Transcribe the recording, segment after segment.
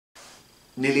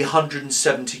Nearly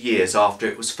 170 years after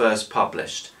it was first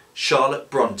published, Charlotte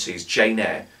Bronte's Jane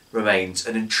Eyre remains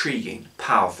an intriguing,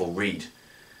 powerful read.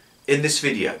 In this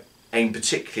video, aimed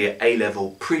particularly at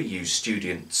A-level pre-U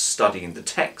students studying the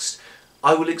text,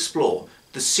 I will explore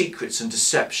the secrets and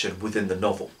deception within the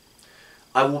novel.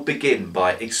 I will begin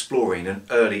by exploring an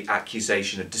early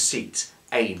accusation of deceit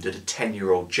aimed at a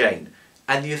 10-year-old Jane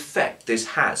and the effect this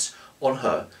has on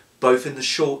her both in the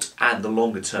short and the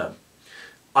longer term.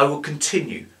 I will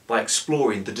continue by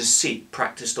exploring the deceit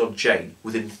practiced on Jane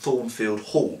within Thornfield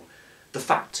Hall, the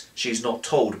fact she is not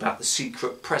told about the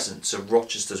secret presence of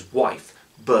Rochester's wife,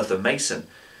 Bertha Mason,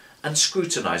 and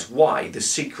scrutinise why the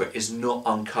secret is not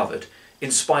uncovered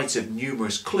in spite of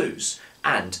numerous clues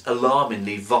and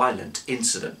alarmingly violent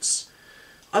incidents.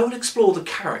 I will explore the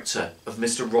character of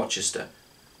Mr. Rochester.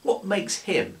 What makes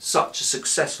him such a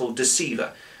successful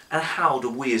deceiver, and how do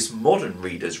we as modern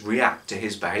readers react to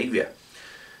his behaviour?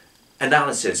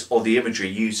 Analysis of the imagery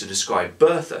used to describe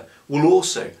Bertha will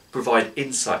also provide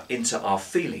insight into our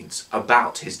feelings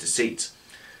about his deceit.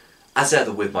 As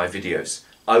ever with my videos,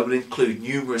 I will include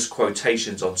numerous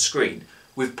quotations on screen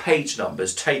with page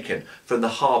numbers taken from the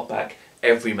hardback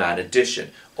Everyman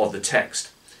edition of the text.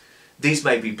 These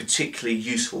may be particularly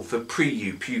useful for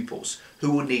pre-U pupils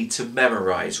who will need to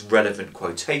memorise relevant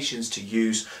quotations to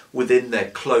use within their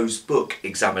closed book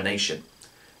examination.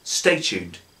 Stay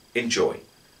tuned, enjoy.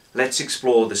 Let's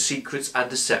explore the secrets and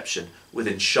deception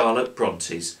within Charlotte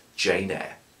Bronte's Jane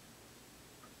Eyre.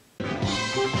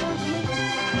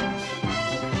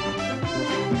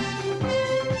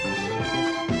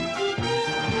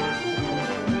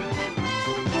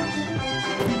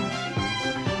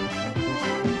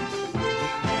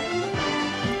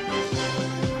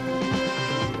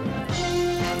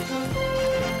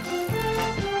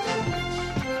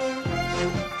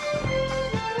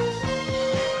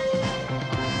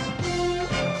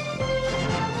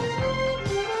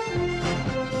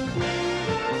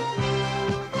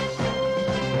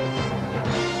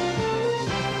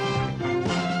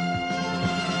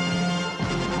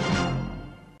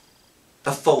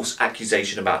 A false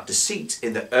accusation about deceit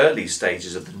in the early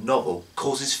stages of the novel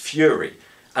causes fury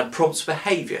and prompts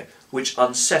behaviour which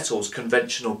unsettles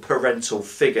conventional parental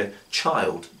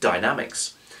figure-child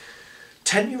dynamics.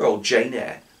 10-year-old Jane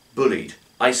Eyre, bullied,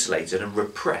 isolated and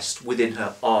repressed within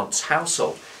her aunt's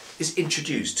household, is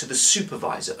introduced to the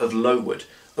supervisor of Lowood,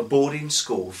 a boarding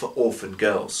school for orphan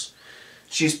girls.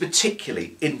 She is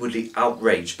particularly inwardly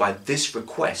outraged by this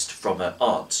request from her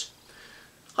aunt.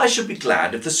 I should be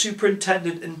glad if the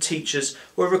superintendent and teachers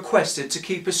were requested to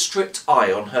keep a strict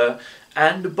eye on her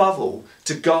and, above all,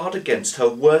 to guard against her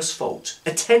worst fault,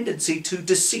 a tendency to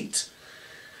deceit.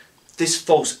 This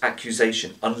false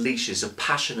accusation unleashes a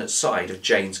passionate side of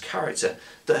Jane's character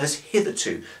that has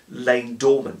hitherto lain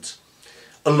dormant.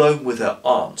 Alone with her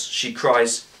aunt, she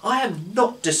cries, "I am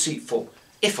not deceitful.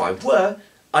 If I were,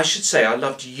 I should say I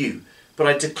loved you, but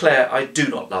I declare I do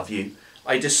not love you.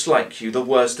 I dislike you the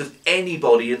worst of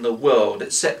anybody in the world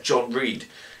except John Reed,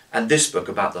 and this book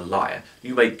about the liar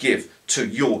you may give to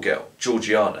your girl,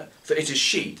 Georgiana, for it is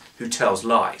she who tells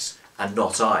lies, and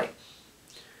not I."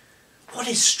 What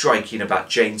is striking about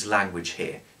Jane's language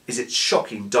here is its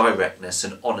shocking directness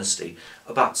and honesty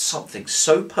about something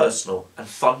so personal and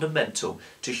fundamental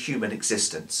to human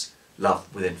existence, love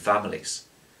within families.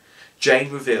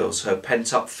 Jane reveals her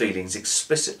pent-up feelings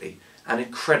explicitly and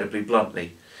incredibly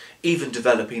bluntly, even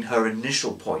developing her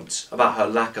initial point about her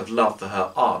lack of love for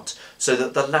her aunt so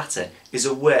that the latter is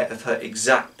aware of her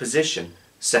exact position,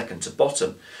 second to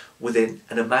bottom, within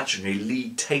an imaginary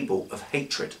league table of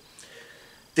hatred.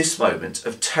 This moment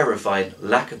of terrifying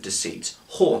lack of deceit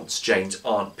haunts Jane's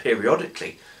aunt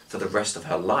periodically for the rest of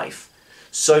her life,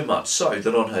 so much so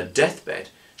that on her deathbed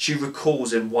she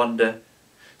recalls in wonder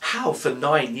how for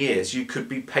 9 years you could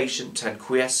be patient and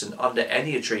quiescent under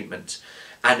any treatment,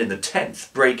 and in the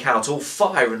 10th break out all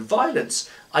fire and violence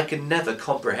I can never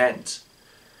comprehend.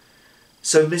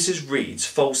 So Mrs. Reed's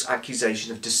false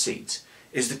accusation of deceit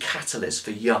is the catalyst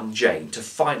for young Jane to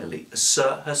finally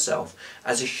assert herself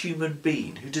as a human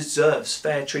being who deserves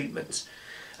fair treatment,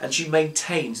 and she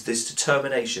maintains this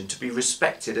determination to be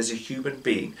respected as a human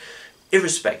being,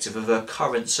 irrespective of her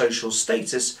current social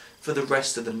status, for the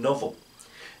rest of the novel.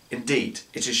 Indeed,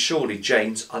 it is surely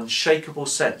Jane's unshakable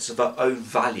sense of her own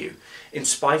value, in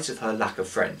spite of her lack of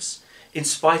friends, in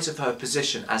spite of her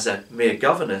position as a mere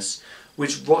governess,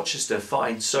 which Rochester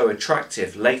finds so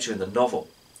attractive later in the novel.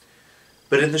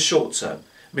 But in the short term,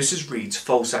 Mrs. Reed's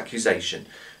false accusation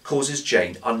causes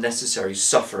Jane unnecessary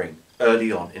suffering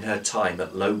early on in her time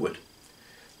at Lowood.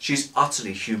 She is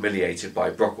utterly humiliated by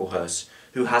Brocklehurst,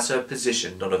 who has her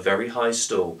positioned on a very high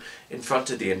stool in front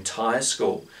of the entire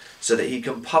school so that he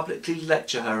can publicly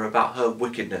lecture her about her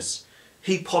wickedness.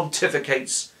 He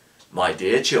pontificates, "My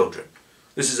dear children,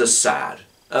 this is a sad,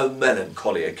 a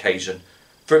melancholy occasion,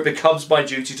 for it becomes my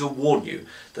duty to warn you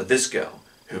that this girl,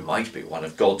 who might be one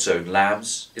of God's own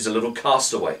lambs, is a little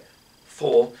castaway.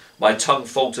 For, my tongue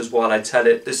falters while I tell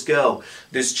it, this girl,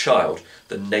 this child,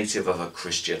 the native of a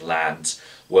Christian land,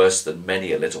 worse than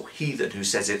many a little heathen who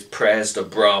says its prayers to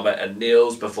Brahma and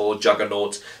kneels before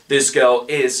Juggernaut, this girl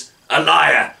is a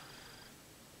liar."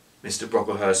 Mr.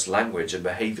 Brocklehurst's language and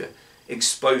behaviour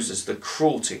exposes the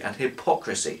cruelty and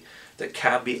hypocrisy that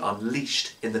can be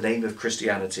unleashed in the name of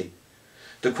Christianity.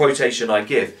 The quotation I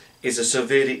give is a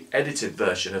severely edited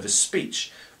version of a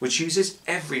speech which uses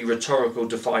every rhetorical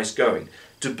device going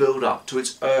to build up to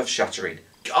its earth-shattering,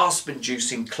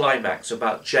 gasp-inducing climax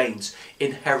about Jane's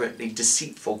inherently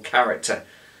deceitful character.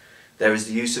 There is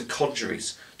the use of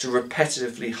conjuries to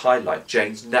repetitively highlight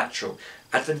Jane's natural,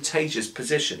 advantageous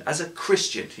position as a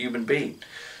Christian human being,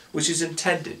 which is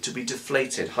intended to be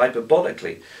deflated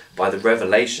hyperbolically by the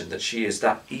revelation that she is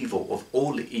that evil of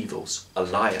all evils, a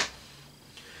liar.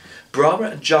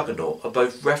 Brahma and Juggernaut are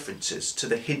both references to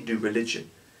the Hindu religion,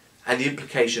 and the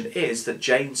implication is that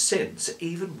Jane's sins are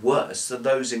even worse than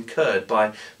those incurred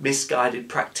by misguided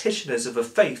practitioners of a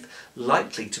faith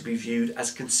likely to be viewed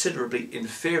as considerably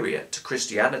inferior to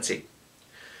Christianity.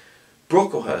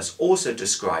 Brocklehurst also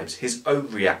describes his own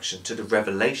reaction to the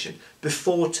revelation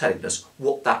before telling us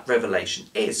what that revelation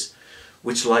is,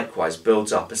 which likewise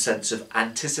builds up a sense of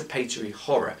anticipatory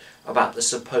horror about the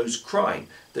supposed crime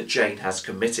that Jane has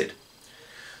committed.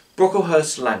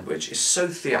 Brocklehurst's language is so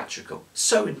theatrical,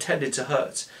 so intended to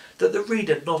hurt, that the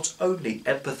reader not only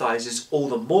empathises all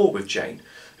the more with Jane,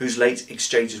 whose late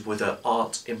exchanges with her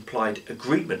aunt implied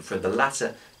agreement from the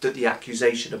latter that the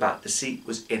accusation about deceit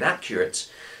was inaccurate,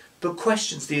 but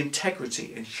questions the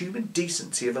integrity and human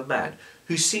decency of a man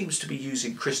who seems to be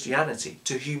using Christianity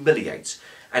to humiliate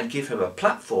and give him a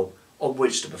platform on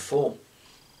which to perform.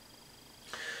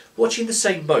 Watching the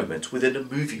same moment within a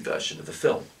movie version of the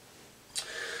film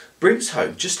brings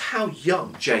home just how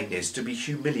young Jane is to be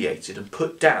humiliated and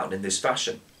put down in this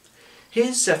fashion.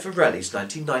 Here's Zeffirelli's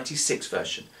 1996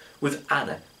 version, with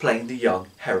Anna playing the young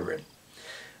heroine.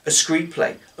 A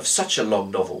screenplay of such a long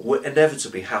novel would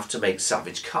inevitably have to make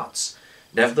savage cuts.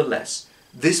 Nevertheless,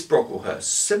 this Brocklehurst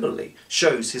similarly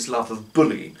shows his love of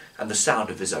bullying and the sound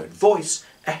of his own voice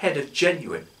ahead of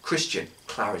genuine Christian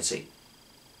clarity.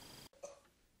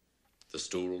 The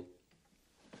stool.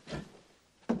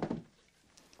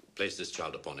 Place this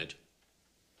child upon it.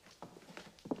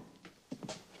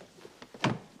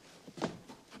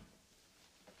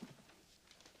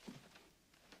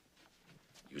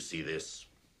 You see this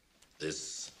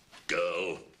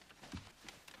girl?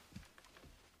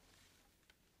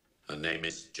 Her name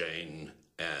is Jane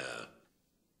Eyre.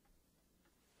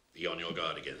 Be on your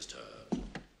guard against her.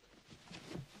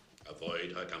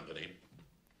 Avoid her company.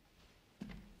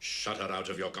 Shut her out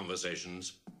of your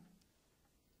conversations.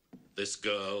 This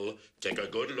girl, take a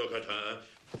good look at her.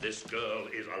 This girl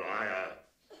is a liar.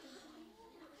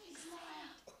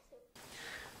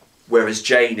 Whereas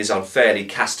Jane is unfairly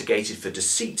castigated for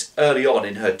deceit early on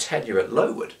in her tenure at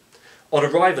Lowood, on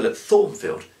arrival at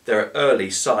Thornfield there are early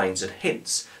signs and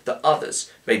hints that others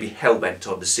may be hell-bent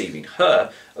on deceiving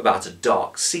her about a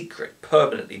dark secret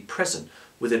permanently present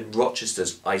within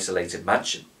Rochester's isolated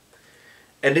mansion.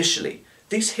 Initially,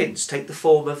 these hints take the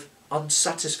form of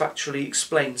unsatisfactorily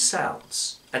explained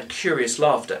sounds and curious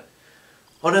laughter.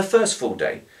 On her first full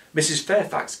day, Mrs.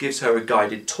 Fairfax gives her a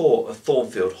guided tour of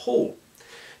Thornfield Hall.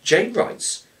 Jane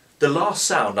writes, "The last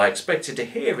sound I expected to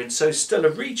hear in so still a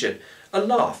region, a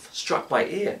laugh struck my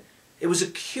ear. It was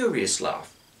a curious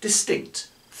laugh, distinct,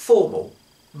 formal,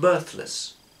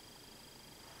 mirthless."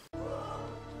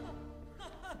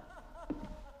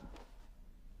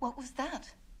 What was that?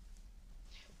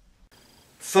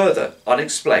 Further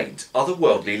unexplained,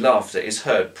 otherworldly laughter is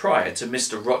heard prior to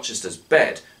Mr. Rochester's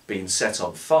bed being set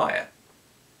on fire.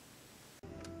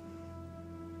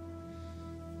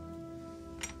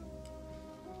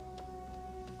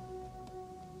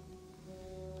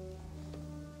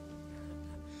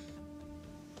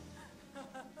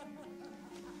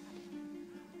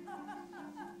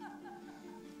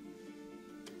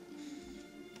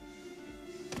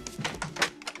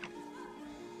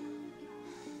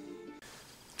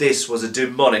 This was a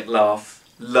demonic laugh,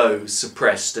 low,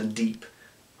 suppressed and deep.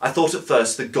 I thought at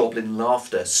first the goblin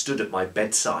laughter stood at my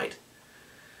bedside.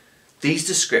 These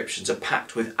descriptions are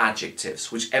packed with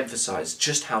adjectives which emphasise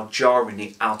just how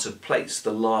jarringly out of place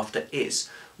the laughter is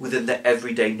within the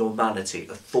everyday normality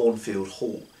of Thornfield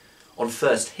Hall, On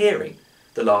first hearing,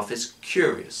 the laugh is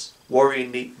curious,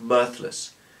 worryingly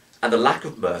mirthless, and the lack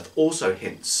of mirth also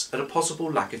hints at a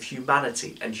possible lack of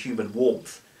humanity and human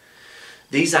warmth.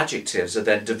 These adjectives are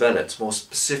then developed more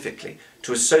specifically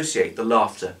to associate the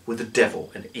laughter with the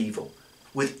devil and evil,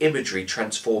 with imagery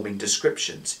transforming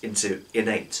descriptions into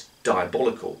innate,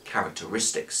 diabolical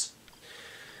characteristics.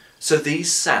 So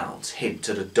these sounds hint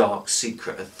at a dark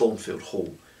secret at Thornfield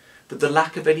Hall, but the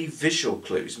lack of any visual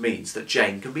clues means that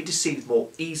Jane can be deceived more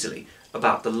easily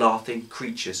about the laughing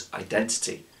creature's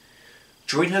identity.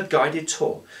 During her guided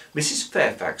tour, Mrs.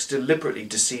 Fairfax deliberately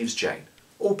deceives Jane,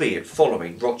 albeit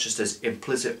following Rochester's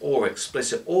implicit or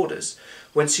explicit orders,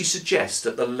 when she suggests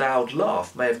that the loud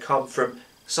laugh may have come from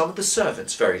some of the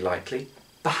servants, very likely,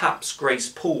 perhaps Grace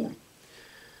Poole.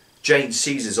 Jane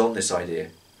seizes on this idea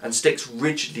and sticks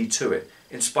rigidly to it,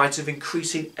 in spite of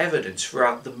increasing evidence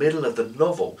throughout the middle of the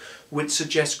novel which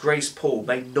suggests Grace Poole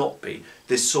may not be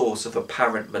this source of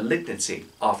apparent malignity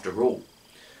after all.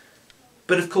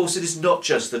 But of course it is not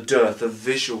just the dearth of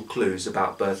visual clues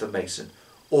about Bertha Mason,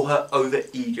 or her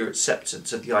over-eager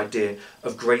acceptance of the idea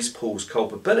of Grace Poole's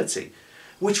culpability,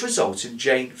 which results in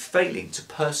Jane failing to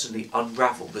personally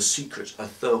unravel the secret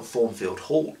of Thornfield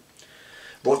Hall.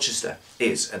 Rochester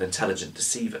is an intelligent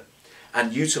deceiver,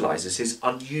 and utilises his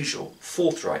unusual,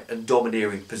 forthright and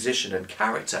domineering position and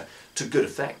character to good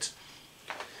effect.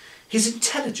 His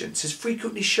intelligence is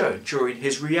frequently shown during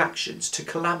his reactions to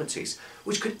calamities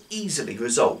which could easily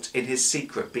result in his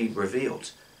secret being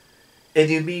revealed. In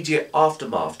the immediate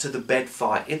aftermath to the bed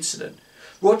fire incident,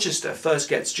 Rochester first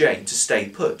gets Jane to stay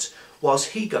put, whilst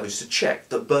he goes to check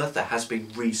that Bertha has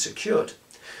been re-secured.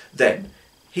 Then,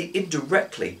 he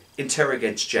indirectly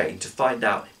interrogates Jane to find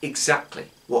out exactly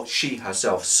what she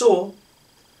herself saw.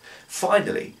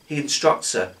 Finally, he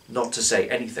instructs her not to say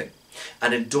anything,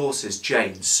 and endorses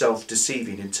Jane's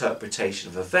self-deceiving interpretation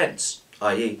of events,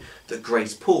 i.e. that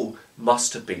Grace Poole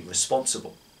must have been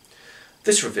responsible.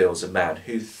 This reveals a man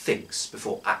who thinks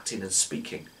before acting and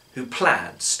speaking, who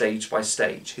plans stage by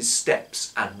stage his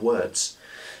steps and words.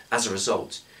 As a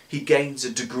result, he gains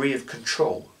a degree of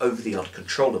control over the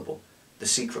uncontrollable, the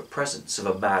secret presence of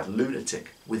a mad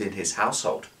lunatic within his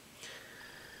household.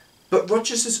 But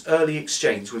Rochester's early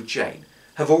exchange with Jane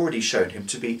have already shown him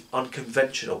to be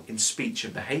unconventional in speech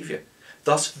and behaviour,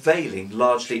 thus veiling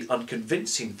largely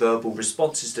unconvincing verbal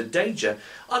responses to danger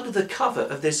under the cover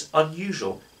of this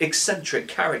unusual, eccentric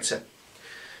character.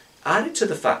 Added to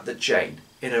the fact that Jane,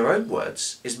 in her own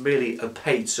words, is merely a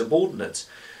paid subordinate,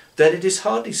 then it is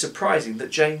hardly surprising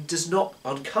that Jane does not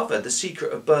uncover the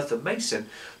secret of Bertha Mason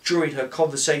during her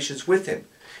conversations with him,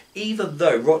 even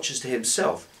though Rochester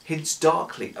himself hints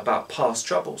darkly about past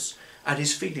troubles and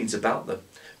his feelings about them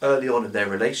early on in their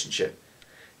relationship.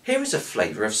 Here is a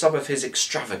flavour of some of his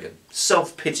extravagant,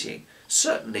 self-pitying,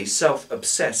 certainly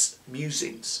self-obsessed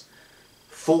musings.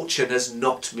 Fortune has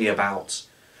knocked me about.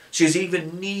 She has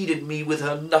even kneaded me with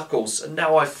her knuckles, and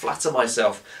now I flatter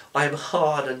myself I am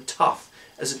hard and tough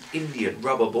as an Indian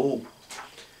rubber ball.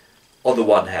 On the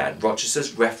one hand,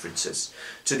 Rochester's references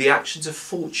to the actions of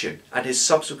Fortune and his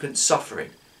subsequent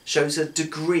suffering shows a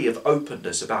degree of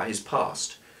openness about his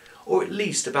past, or at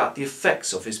least about the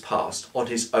effects of his past on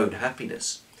his own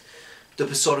happiness. The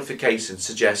personification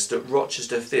suggests that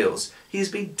Rochester feels he has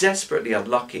been desperately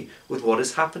unlucky with what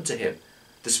has happened to him,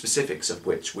 the specifics of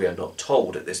which we are not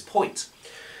told at this point,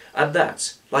 and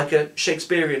that, like a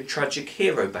Shakespearean tragic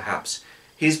hero perhaps,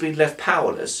 he has been left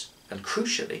powerless, and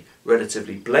crucially,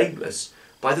 relatively blameless,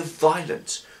 by the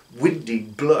violent,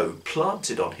 winding blow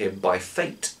planted on him by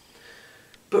fate.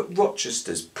 But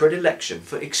Rochester's predilection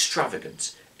for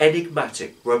extravagant,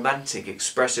 enigmatic, romantic,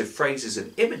 expressive phrases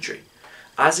and imagery,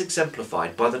 as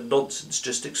exemplified by the nonsense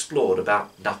just explored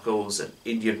about knuckles and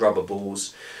Indian rubber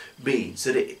balls, means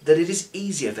that it is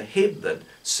easier for him than,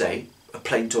 say, a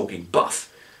plain-talking buff,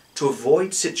 to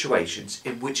avoid situations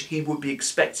in which he would be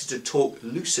expected to talk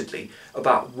lucidly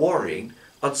about worrying,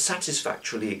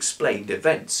 unsatisfactorily explained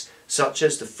events, such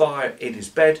as the fire in his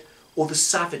bed or the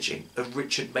savaging of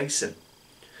Richard Mason.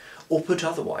 Or put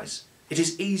otherwise, it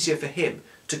is easier for him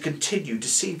to continue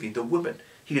deceiving the woman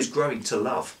he is growing to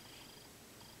love.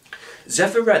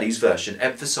 Zeffirelli's version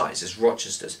emphasises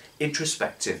Rochester's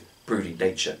introspective, brooding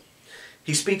nature.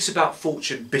 He speaks about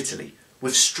Fortune bitterly,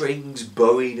 with strings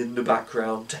bowing in the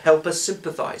background to help us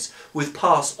sympathise with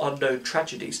past unknown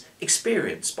tragedies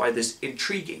experienced by this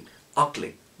intriguing,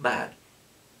 ugly man.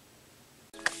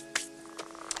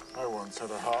 I once had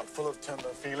a heart full of tender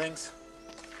feelings.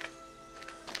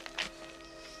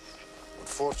 But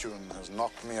Fortune has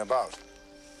knocked me about.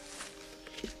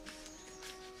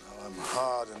 Now I'm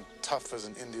hard and tough as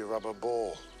an India rubber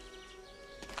ball.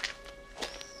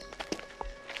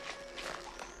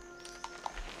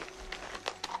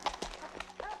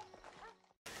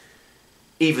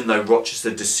 Even though Rochester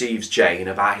deceives Jane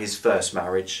about his first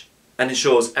marriage and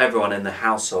ensures everyone in the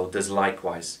household does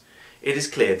likewise, it is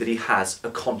clear that he has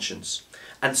a conscience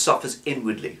and suffers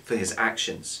inwardly for his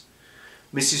actions.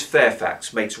 Mrs.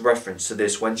 Fairfax makes reference to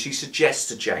this when she suggests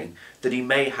to Jane that he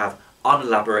may have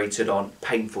unelaborated on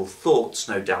painful thoughts,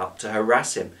 no doubt, to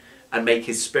harass him and make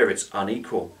his spirits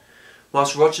unequal,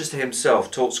 whilst Rochester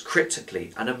himself talks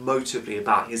cryptically and emotively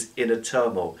about his inner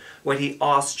turmoil when he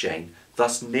asks Jane,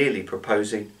 thus nearly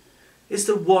proposing, "Is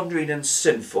the wandering and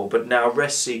sinful but now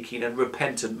rest-seeking and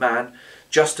repentant man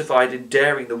justified in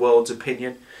daring the world's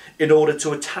opinion in order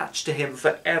to attach to him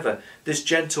for ever this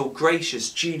gentle, gracious,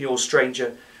 genial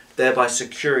stranger, thereby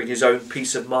securing his own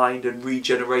peace of mind and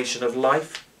regeneration of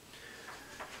life?"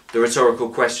 The rhetorical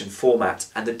question format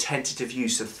and the tentative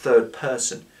use of third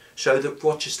person show that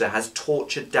Rochester has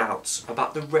tortured doubts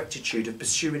about the rectitude of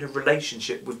pursuing a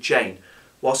relationship with Jane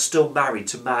while still married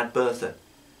to Mad Bertha.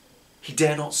 He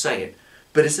dare not say it,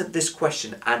 but isn't this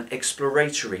question an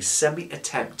exploratory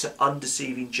semi-attempt at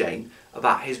undeceiving Jane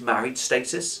about his married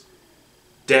status?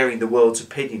 Daring the world's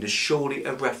opinion is surely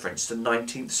a reference to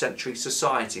 19th century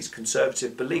society's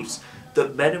conservative beliefs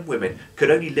that men and women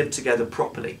could only live together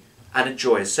properly and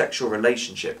enjoy a sexual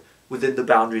relationship within the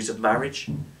boundaries of marriage.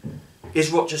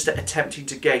 Is Rochester attempting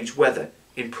to gauge whether,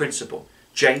 in principle,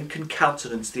 Jane can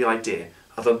countenance the idea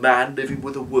of a man living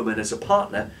with a woman as a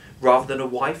partner rather than a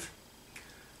wife?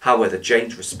 However,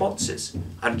 Jane's responses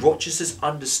and Rochester's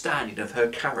understanding of her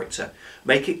character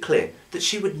make it clear that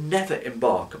she would never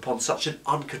embark upon such an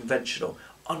unconventional,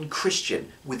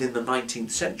 unchristian, within the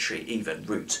 19th century even,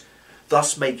 route,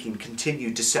 thus making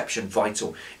continued deception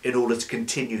vital in order to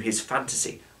continue his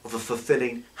fantasy of a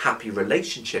fulfilling, happy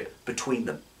relationship between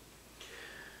them.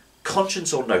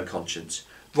 Conscience or no conscience,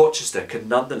 Rochester can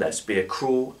nonetheless be a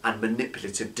cruel and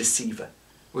manipulative deceiver,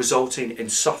 resulting in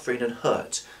suffering and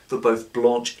hurt for both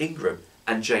Blanche Ingram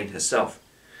and Jane herself,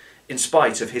 in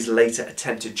spite of his later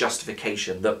attempted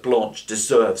justification that Blanche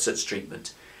deserves such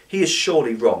treatment. He is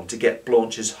surely wrong to get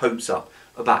Blanche's hopes up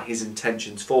about his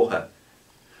intentions for her.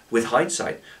 With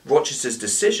hindsight, Rochester's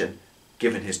decision,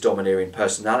 given his domineering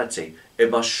personality, it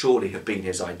must surely have been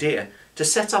his idea, to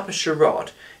set up a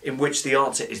charade in which the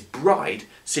answer is bride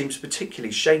seems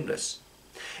particularly shameless.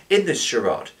 In this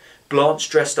charade, Blanche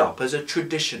dressed up as a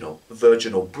traditional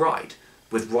virginal bride,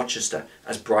 with Rochester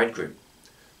as bridegroom.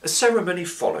 A ceremony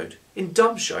followed, in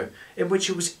dumb show, in which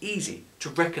it was easy to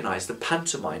recognise the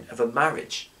pantomime of a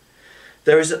marriage.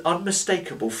 There is an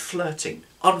unmistakable flirting,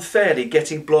 unfairly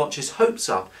getting Blanche's hopes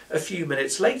up a few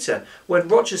minutes later when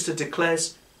Rochester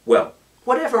declares, "Well,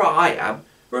 whatever I am,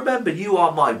 remember you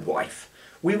are my wife.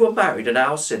 We were married an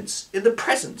hour since, in the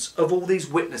presence of all these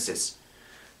witnesses."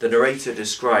 The narrator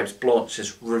describes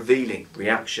Blanche's revealing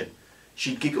reaction.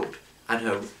 She giggled and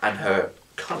her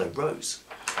colour rose.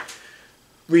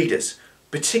 Readers,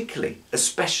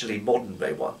 especially modern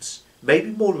day ones, may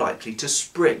be more likely to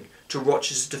spring to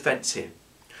Rochester's defence here,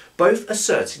 both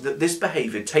asserting that this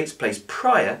behaviour takes place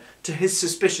prior to his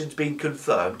suspicions being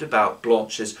confirmed about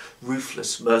Blanche's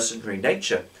ruthless mercenary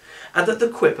nature, and that the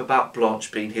quip about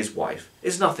Blanche being his wife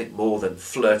is nothing more than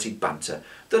flirty banter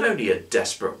that only a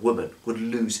desperate woman would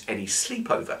lose any sleep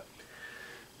over.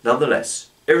 Nonetheless,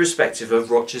 irrespective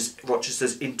of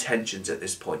Rochester's intentions at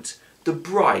this point, the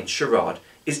bride charade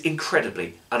is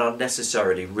incredibly and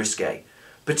unnecessarily risque,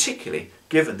 particularly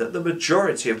given that the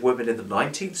majority of women in the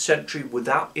 19th century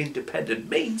without independent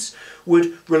means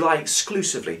would rely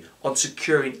exclusively on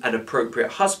securing an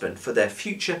appropriate husband for their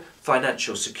future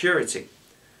financial security.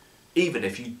 Even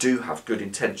if you do have good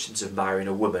intentions of marrying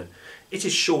a woman, it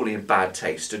is surely in bad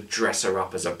taste to dress her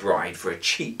up as a bride for a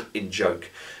cheap in-joke,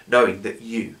 knowing that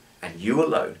you, and you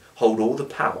alone, hold all the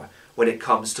power when it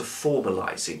comes to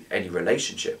formalising any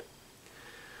relationship.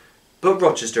 But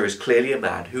Rochester is clearly a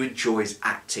man who enjoys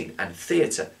acting and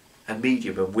theatre, a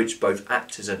medium in which both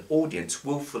actors and audience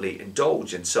wilfully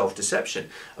indulge in self-deception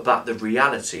about the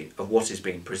reality of what is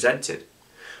being presented,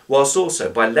 whilst also,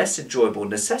 by less enjoyable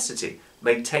necessity,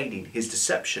 maintaining his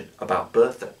deception about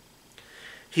Bertha.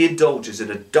 He indulges in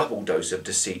a double dose of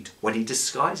deceit when he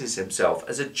disguises himself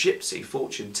as a gypsy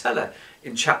fortune teller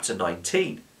in chapter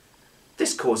 19.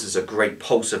 This causes a great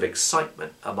pulse of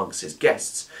excitement amongst his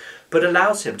guests, but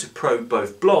allows him to probe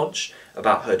both Blanche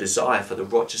about her desire for the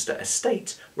Rochester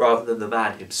estate rather than the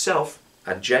man himself,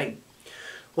 and Jane.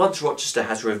 Once Rochester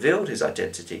has revealed his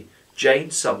identity,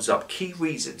 Jane sums up key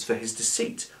reasons for his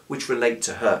deceit which relate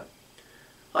to her.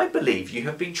 "I believe you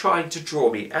have been trying to draw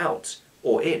me out,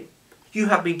 or in. You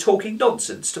have been talking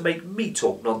nonsense to make me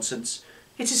talk nonsense.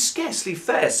 It is scarcely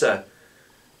fair, sir."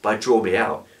 By draw me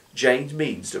out, Jane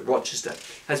means that Rochester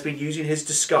has been using his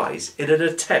disguise in an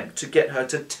attempt to get her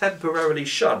to temporarily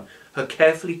shun her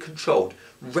carefully controlled,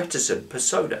 reticent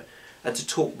persona and to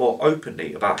talk more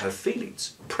openly about her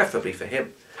feelings, preferably for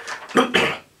him.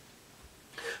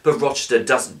 But Rochester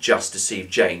doesn't just deceive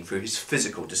Jane through his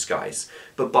physical disguise,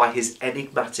 but by his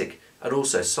enigmatic and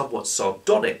also somewhat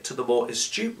sardonic to the more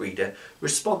astute reader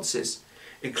responses,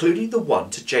 including the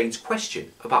one to Jane's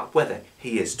question about whether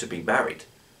he is to be married.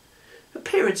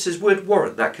 Appearances would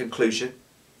warrant that conclusion,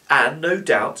 and no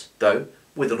doubt, though,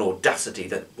 with an audacity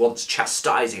that wants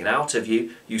chastising out of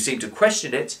you, you seem to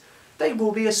question it, they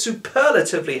will be a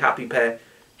superlatively happy pair.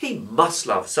 He must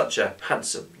love such a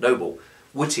handsome, noble,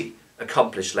 witty,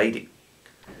 accomplished lady.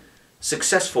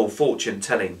 Successful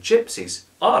fortune-telling gypsies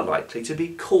are likely to be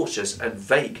cautious and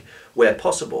vague, where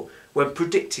possible, when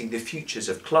predicting the futures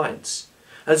of clients.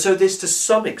 And so this to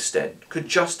some extent could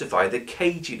justify the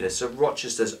caginess of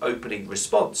Rochester's opening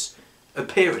response.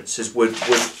 Appearances would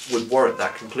warrant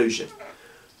that conclusion.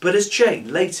 But as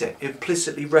Jane later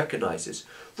implicitly recognises,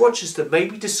 Rochester may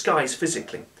be disguised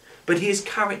physically, but he is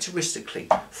characteristically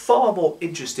far more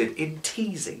interested in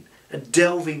teasing and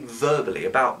delving verbally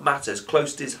about matters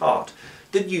close to his heart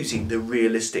than using the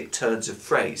realistic turns of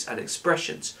phrase and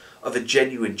expressions of a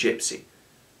genuine gypsy.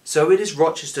 So it is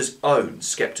Rochester's own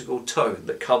sceptical tone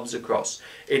that comes across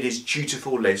in his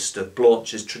dutiful list of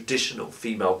Blanche's traditional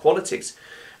female qualities,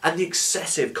 and the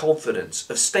excessive confidence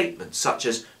of statements such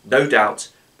as, no doubt,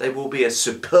 they will be a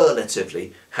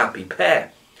superlatively happy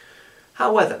pair.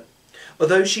 However,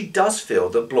 although she does feel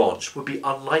that Blanche would be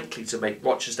unlikely to make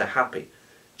Rochester happy,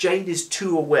 Jane is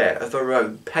too aware of her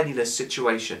own penniless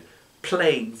situation,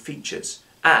 plain features,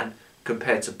 and,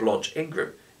 compared to Blanche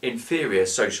Ingram, inferior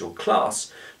social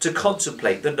class, to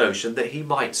contemplate the notion that he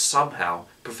might somehow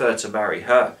prefer to marry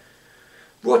her.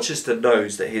 Rochester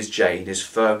knows that his Jane is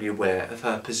firmly aware of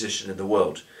her position in the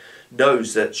world,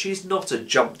 knows that she is not a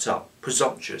jumped-up,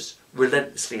 presumptuous,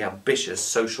 relentlessly ambitious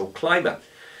social climber.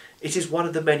 It is one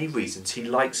of the many reasons he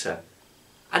likes her.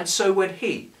 And so when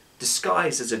he,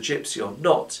 disguised as a gypsy or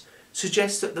not,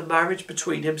 suggests that the marriage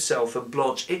between himself and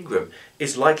Blanche Ingram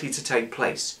is likely to take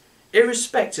place,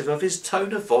 irrespective of his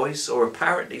tone of voice or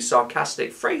apparently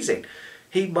sarcastic phrasing,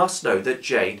 he must know that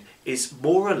Jane is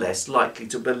more or less likely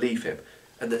to believe him,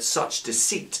 and that such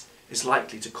deceit is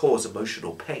likely to cause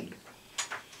emotional pain.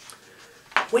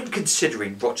 When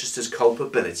considering Rochester's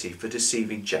culpability for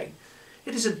deceiving Jane,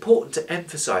 it is important to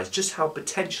emphasise just how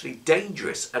potentially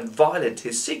dangerous and violent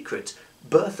his secret,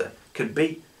 Bertha, can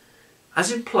be.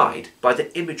 As implied by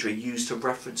the imagery used to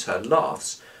reference her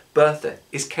laughs, Bertha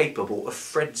is capable of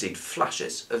frenzied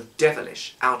flashes of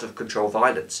devilish, out-of-control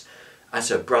violence, as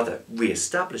her brother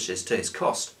re-establishes to his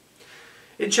cost.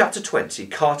 In chapter 20,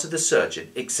 Carter the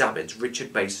surgeon examines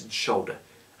Richard Mason's shoulder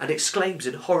and exclaims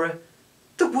in horror,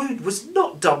 "The wound was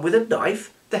not done with a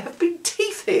knife. There have been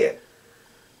teeth here."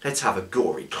 Let's have a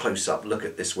gory close-up look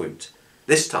at this wound.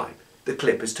 This time, the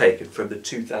clip is taken from the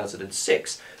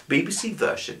 2006 BBC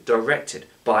version directed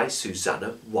by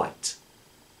Susanna White.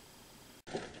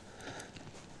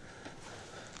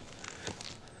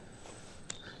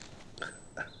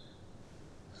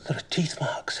 There are teeth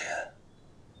marks here.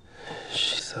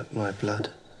 She sucked my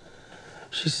blood.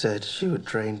 She said she would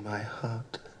drain my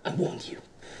heart. I warned you.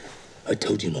 I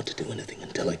told you not to do anything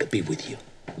until I could be with you.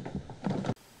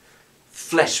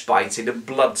 Flesh biting and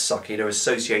blood sucking are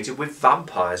associated with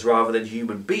vampires rather than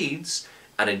human beings,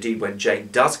 and indeed when Jane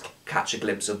does catch a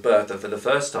glimpse of Bertha for the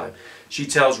first time, she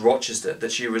tells Rochester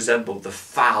that she resembled the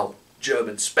foul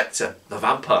German spectre, the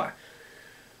vampire.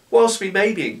 Whilst we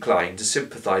may be inclined to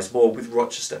sympathise more with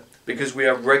Rochester because we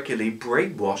are regularly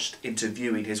brainwashed into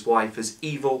viewing his wife as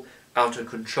evil, out of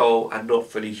control and not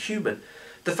fully human,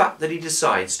 the fact that he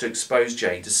decides to expose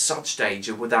Jane to such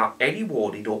danger without any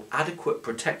warning or adequate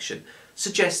protection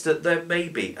suggests that there may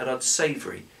be an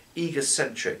unsavoury,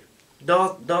 egocentric,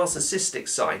 narcissistic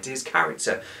side to his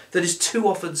character that is too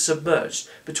often submerged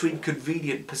between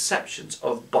convenient perceptions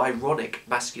of Byronic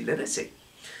masculinity.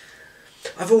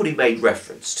 I've already made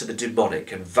reference to the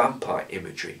demonic and vampire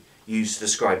imagery used to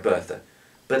describe Bertha,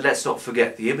 but let's not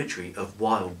forget the imagery of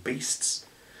wild beasts.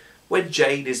 When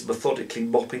Jane is methodically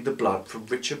mopping the blood from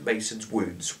Richard Mason's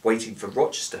wounds, waiting for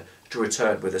Rochester to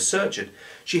return with a surgeon,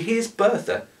 she hears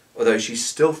Bertha, although she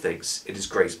still thinks it is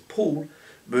Grace Poole,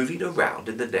 moving around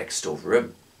in the next door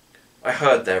room. I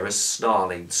heard there a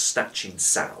snarling, snatching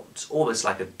sound, almost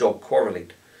like a dog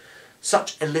quarrelling.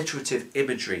 Such alliterative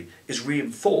imagery is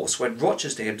reinforced when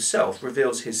Rochester himself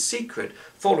reveals his secret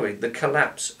following the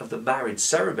collapse of the marriage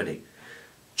ceremony.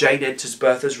 Jane enters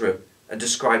Bertha's room and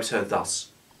describes her thus.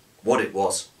 What it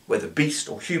was, whether beast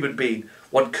or human being,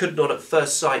 One could not at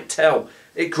first sight tell.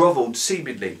 It grovelled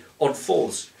seemingly on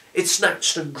fours. It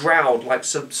snatched and growled like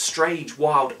some strange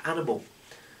wild animal.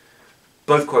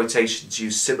 Both quotations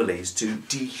use similes to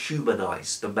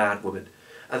dehumanise the madwoman,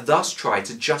 and thus try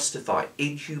to justify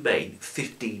inhumane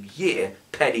 15-year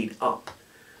penning up.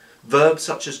 Verbs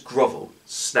such as grovel,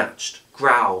 snatched,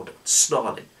 growled,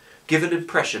 snarling give an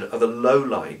impression of a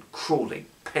low-lying, crawling,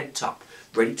 pent-up,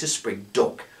 ready-to-spring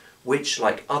dog, which,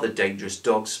 like other dangerous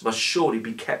dogs, must surely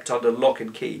be kept under lock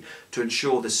and key to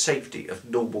ensure the safety of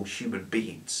normal human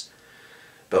beings.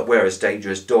 But whereas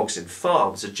dangerous dogs in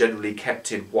farms are generally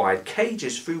kept in wide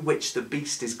cages through which the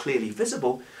beast is clearly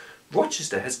visible,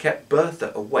 Rochester has kept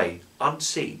Bertha away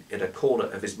unseen in a corner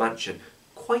of his mansion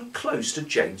quite close to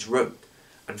Jane's room,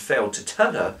 and failed to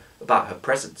tell her about her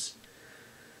presence.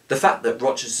 The fact that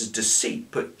Rochester's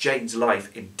deceit put Jane's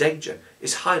life in danger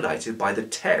is highlighted by the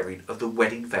tearing of the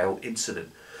wedding veil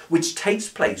incident, which takes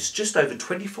place just over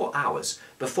 24 hours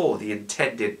before the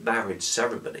intended marriage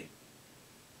ceremony.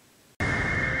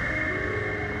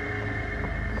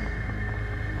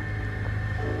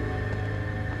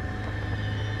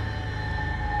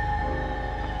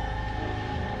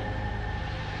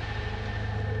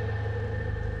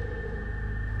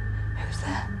 Who's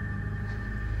there?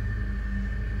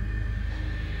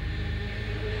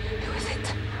 Who is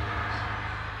it?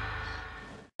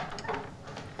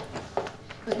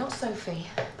 It was not Sophie.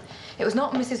 It was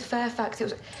not Mrs. Fairfax. It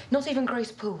was not even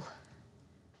Grace Poole.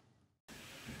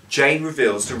 Jane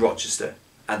reveals to Rochester,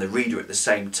 and the reader at the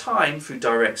same time through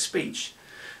direct speech,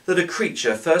 that a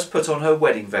creature first put on her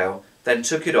wedding veil, then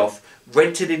took it off,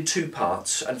 rent it in two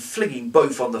parts, and flinging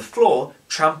both on the floor,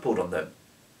 trampled on them.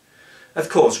 Of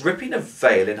course, ripping a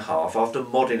veil in half after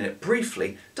modding it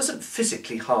briefly doesn't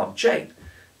physically harm Jane,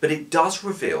 but it does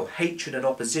reveal hatred and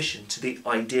opposition to the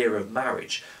idea of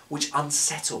marriage, which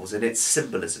unsettles in its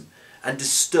symbolism and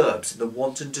disturbs in the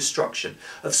wanton destruction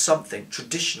of something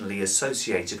traditionally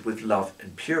associated with love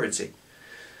and purity.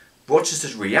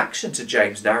 Rochester's reaction to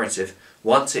Jane's narrative,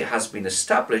 once it has been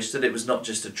established that it was not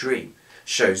just a dream,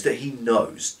 shows that he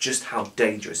knows just how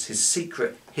dangerous his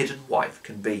secret hidden wife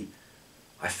can be.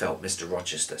 I felt Mr.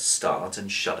 Rochester start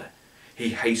and shudder. He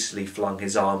hastily flung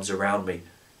his arms around me.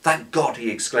 "Thank God,"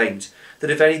 he exclaimed, "that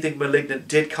if anything malignant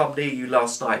did come near you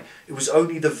last night, it was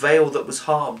only the veil that was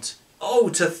harmed. Oh,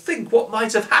 to think what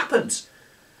might have happened!"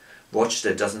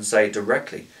 Rochester doesn't say it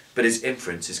directly, but his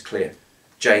inference is clear.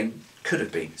 Jane could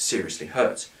have been seriously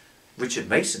hurt. Richard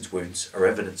Mason's wounds are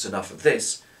evidence enough of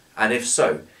this, and if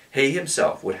so, he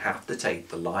himself would have to take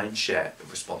the lion's share of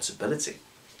responsibility.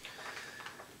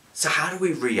 So how do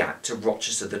we react to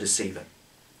Rochester the Deceiver?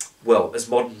 Well, as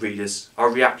modern readers, our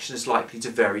reaction is likely to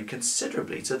vary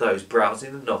considerably to those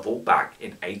browsing the novel back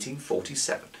in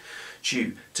 1847,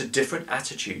 due to different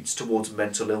attitudes towards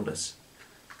mental illness.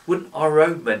 Wouldn't our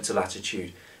own mental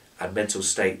attitude and mental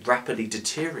state rapidly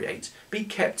deteriorate, be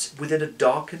kept within a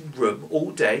darkened room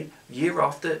all day, year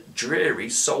after dreary,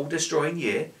 soul-destroying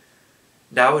year?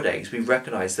 Nowadays, we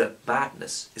recognise that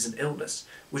madness is an illness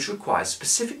which requires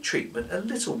specific treatment a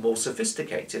little more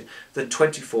sophisticated than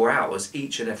 24 hours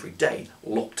each and every day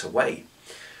locked away.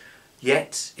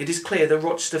 Yet, it is clear that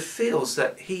Rochester feels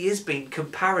that he is being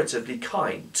comparatively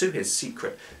kind to his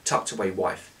secret, tucked-away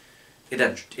wife.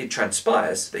 It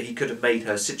transpires that he could have made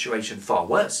her situation far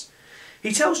worse.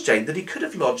 He tells Jane that he could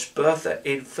have lodged Bertha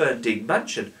in Ferndean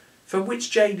Mansion, from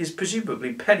which Jane is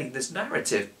presumably penning this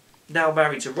narrative, now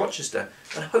married to Rochester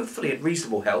and hopefully in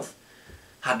reasonable health.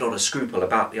 Had not a scruple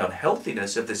about the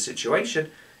unhealthiness of this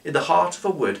situation, in the heart of a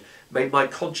wood, made my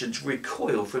conscience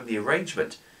recoil from the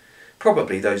arrangement.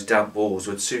 Probably those damp walls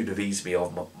would soon have eased me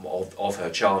of her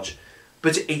charge,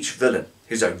 but to each villain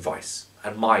his own vice,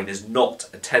 and mine is not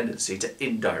a tendency to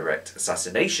indirect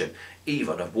assassination,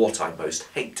 even of what I most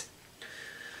hate.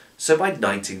 So by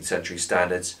 19th century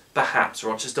standards, perhaps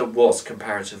Rochester was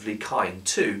comparatively kind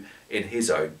to, in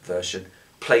his own version,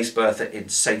 place Bertha in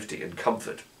safety and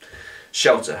comfort,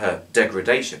 shelter her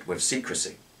degradation with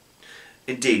secrecy.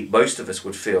 Indeed, most of us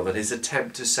would feel that his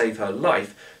attempt to save her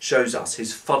life shows us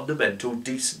his fundamental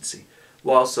decency,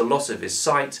 whilst the loss of his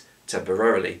sight,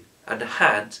 temporarily, and a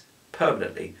hand,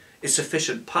 permanently, is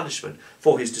sufficient punishment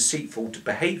for his deceitful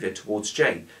behaviour towards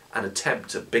Jane and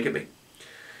attempt at bigamy.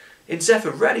 In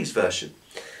Zeffirelli's version,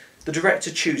 the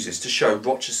director chooses to show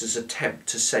Rochester's attempt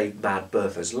to save Mad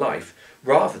Bertha's life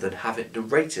rather than have it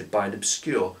narrated by an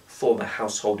obscure former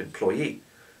household employee.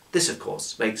 This, of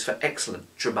course, makes for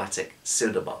excellent dramatic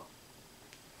cinema.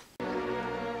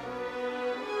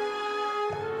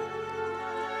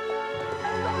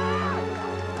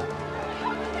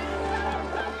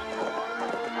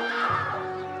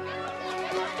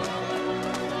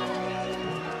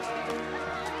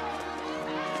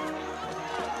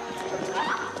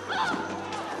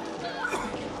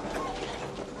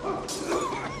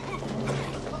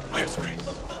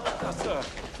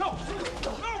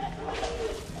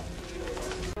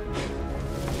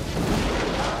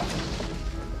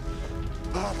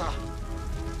 Bertha!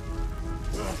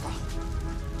 Bertha!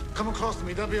 Come across to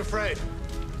me, don't be afraid.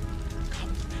 Come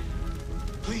to me.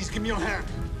 Please, give me your hand.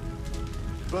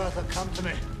 Bertha, come to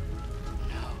me.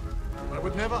 No. I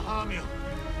would never harm you.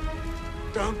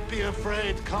 Don't be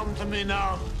afraid. Come to me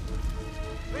now.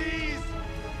 Please!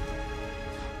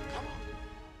 Come on.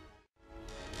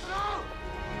 No!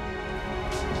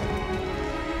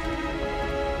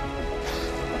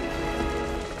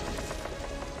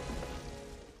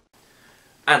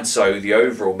 And so the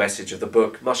overall message of the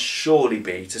book must surely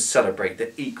be to celebrate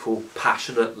the equal,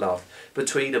 passionate love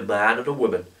between a man and a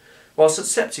woman, whilst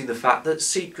accepting the fact that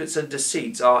secrets and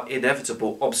deceit are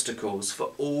inevitable obstacles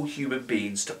for all human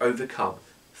beings to overcome,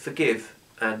 forgive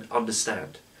and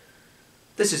understand.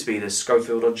 This has been a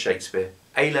Schofield on Shakespeare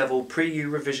A-level pre-U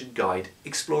revision guide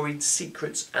exploring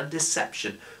secrets and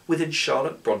deception within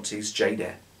Charlotte Bronte's Jane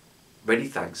Eyre. Many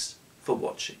thanks for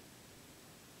watching.